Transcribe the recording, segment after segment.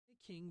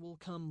king will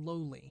come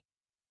lowly,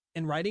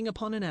 and riding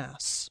upon an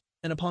ass,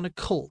 and upon a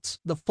colt,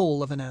 the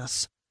foal of an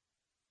ass.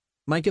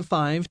 Micah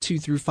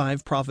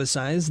 5:2-5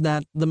 prophesies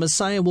that the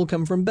Messiah will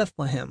come from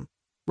Bethlehem,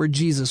 where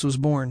Jesus was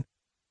born.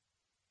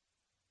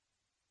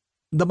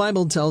 The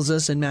Bible tells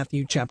us in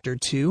Matthew chapter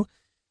 2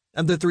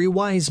 of the 3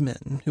 wise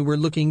men who were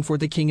looking for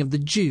the King of the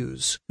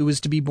Jews, who was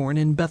to be born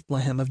in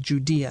Bethlehem of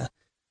Judea.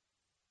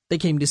 They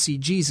came to see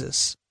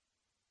Jesus.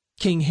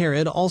 King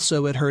Herod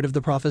also had heard of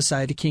the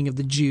prophesied King of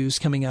the Jews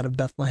coming out of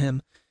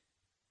Bethlehem,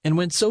 and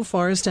went so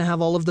far as to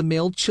have all of the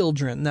male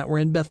children that were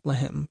in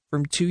Bethlehem,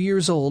 from 2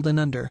 years old and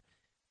under,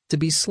 to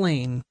be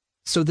slain,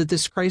 so that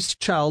this Christ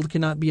child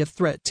could not be a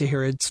threat to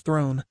Herod's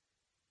throne.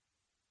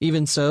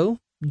 Even so,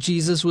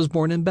 Jesus was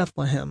born in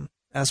Bethlehem,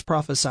 as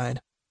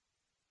prophesied.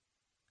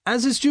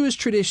 As is Jewish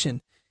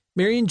tradition,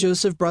 Mary and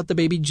Joseph brought the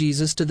baby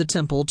Jesus to the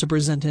temple to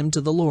present him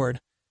to the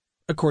Lord,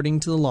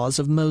 according to the laws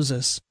of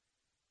Moses.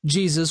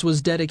 Jesus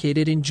was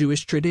dedicated in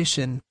Jewish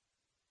tradition.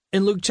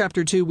 In Luke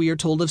chapter 2, we are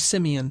told of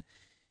Simeon,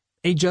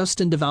 a just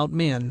and devout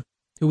man,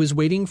 who was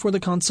waiting for the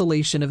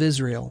consolation of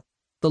Israel,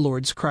 the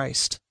Lord's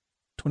Christ.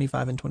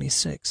 25 and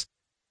 26.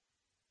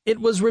 It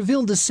was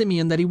revealed to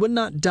Simeon that he would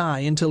not die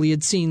until he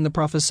had seen the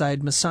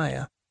prophesied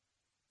Messiah,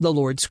 the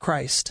Lord's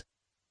Christ.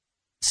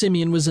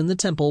 Simeon was in the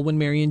temple when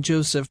Mary and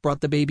Joseph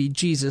brought the baby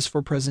Jesus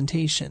for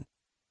presentation.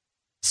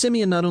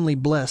 Simeon not only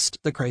blessed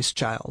the Christ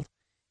child,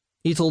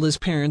 he told his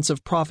parents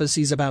of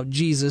prophecies about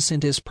Jesus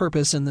and his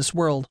purpose in this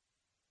world.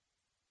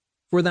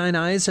 For thine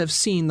eyes have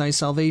seen thy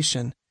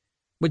salvation,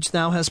 which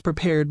thou hast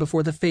prepared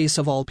before the face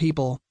of all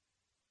people,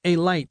 a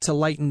light to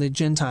lighten the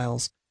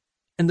Gentiles,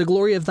 and the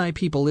glory of thy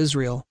people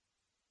Israel.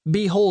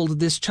 Behold,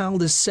 this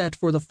child is set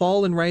for the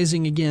fall and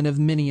rising again of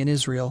many in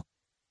Israel,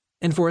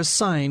 and for a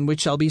sign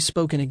which shall be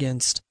spoken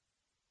against.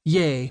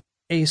 Yea,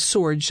 a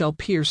sword shall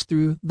pierce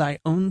through thy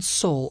own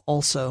soul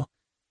also,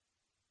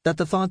 that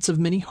the thoughts of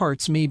many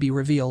hearts may be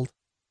revealed.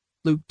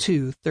 Luke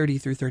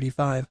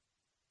 2:30-35.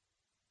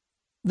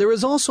 There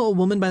was also a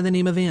woman by the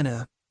name of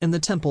Anna in the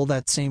temple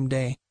that same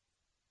day.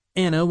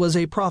 Anna was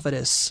a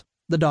prophetess,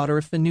 the daughter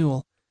of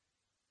Phanuel,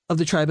 of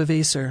the tribe of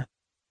Aser.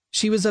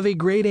 She was of a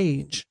great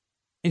age,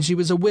 and she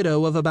was a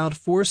widow of about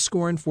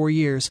 84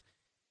 years,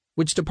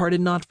 which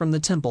departed not from the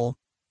temple,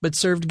 but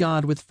served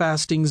God with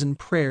fastings and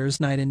prayers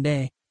night and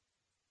day.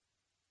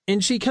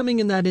 And she coming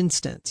in that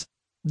instant,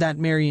 that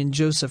Mary and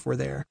Joseph were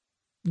there,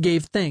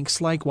 gave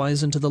thanks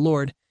likewise unto the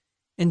Lord,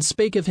 and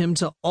spake of him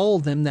to all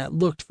them that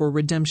looked for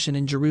redemption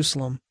in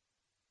Jerusalem.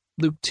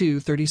 Luke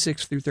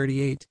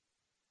 2:36-38.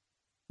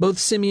 Both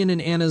Simeon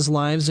and Anna's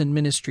lives and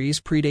ministries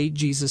predate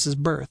Jesus'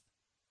 birth.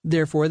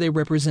 Therefore, they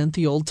represent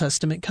the Old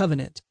Testament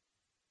covenant.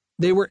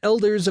 They were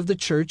elders of the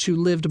church who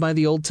lived by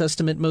the Old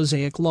Testament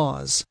Mosaic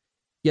laws,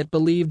 yet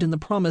believed in the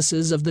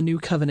promises of the new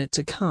covenant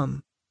to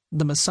come,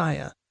 the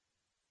Messiah.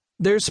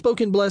 Their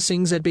spoken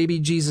blessings at baby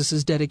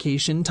Jesus'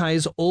 dedication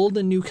ties Old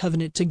and New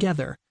Covenant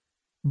together,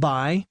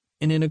 by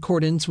and in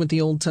accordance with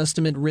the Old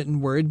Testament written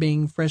word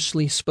being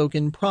freshly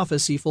spoken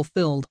prophecy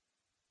fulfilled.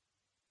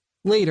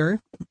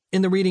 Later,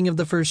 in the reading of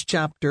the first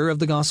chapter of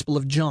the Gospel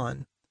of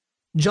John,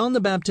 John the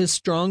Baptist's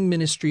strong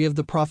ministry of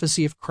the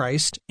prophecy of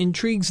Christ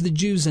intrigues the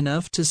Jews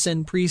enough to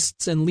send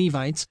priests and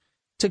Levites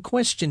to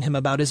question him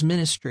about his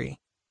ministry.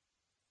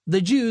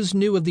 The Jews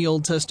knew of the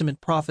Old Testament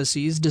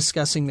prophecies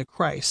discussing the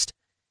Christ,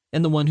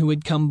 and the one who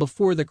had come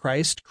before the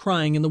Christ,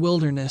 crying in the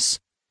wilderness,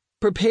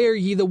 "Prepare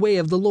ye the way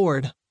of the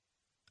Lord."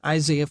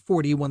 Isaiah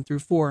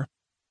 40:1-4.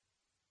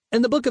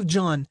 In the book of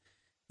John,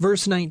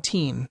 verse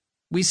 19,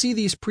 we see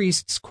these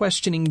priests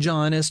questioning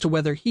John as to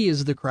whether he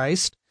is the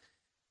Christ,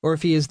 or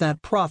if he is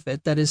that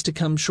prophet that is to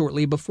come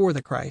shortly before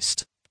the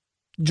Christ.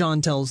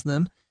 John tells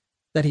them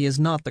that he is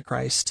not the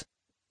Christ.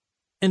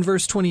 In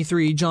verse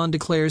 23, John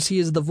declares he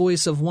is the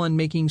voice of one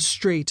making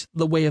straight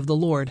the way of the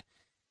Lord,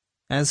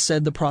 as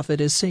said the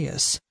prophet Isaiah,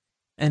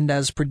 and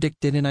as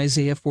predicted in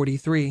Isaiah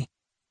 43.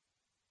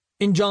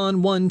 In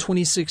John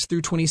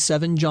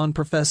 1:26-27, John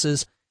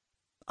professes,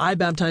 "I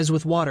baptize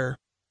with water,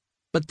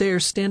 but there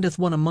standeth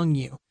one among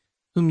you,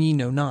 whom ye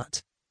know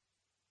not.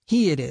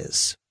 He it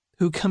is,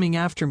 who coming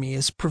after me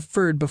is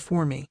preferred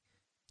before me,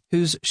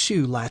 whose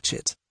shoe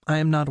latchet I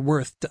am not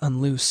worth to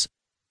unloose."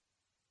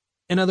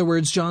 In other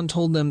words, John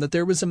told them that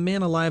there was a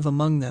man alive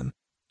among them,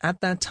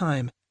 at that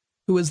time,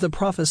 who was the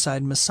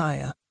prophesied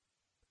Messiah.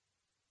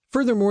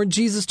 Furthermore,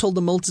 Jesus told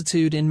the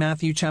multitude in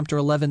Matthew chapter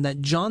 11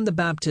 that John the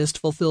Baptist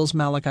fulfills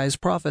Malachi's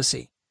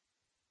prophecy.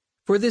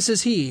 "For this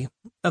is he,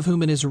 of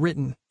whom it is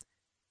written,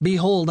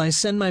 Behold, I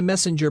send my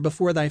messenger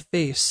before thy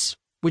face,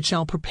 which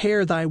shall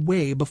prepare thy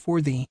way before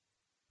thee.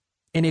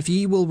 And if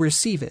ye will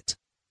receive it,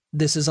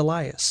 this is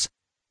Elias,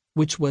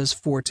 which was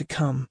for to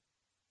come."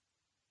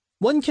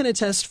 One can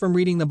attest from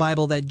reading the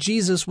Bible that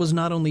Jesus was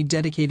not only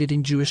dedicated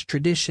in Jewish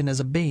tradition as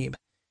a babe,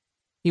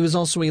 he was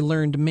also a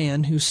learned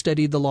man who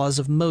studied the laws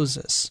of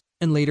Moses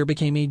and later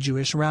became a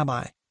Jewish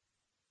rabbi.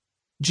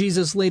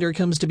 Jesus later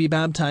comes to be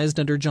baptized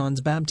under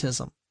John's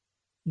baptism.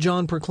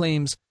 John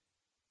proclaims,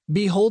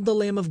 "Behold the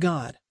Lamb of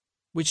God,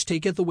 which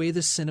taketh away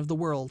the sin of the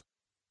world.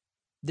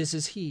 This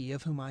is he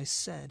of whom I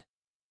said,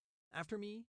 After me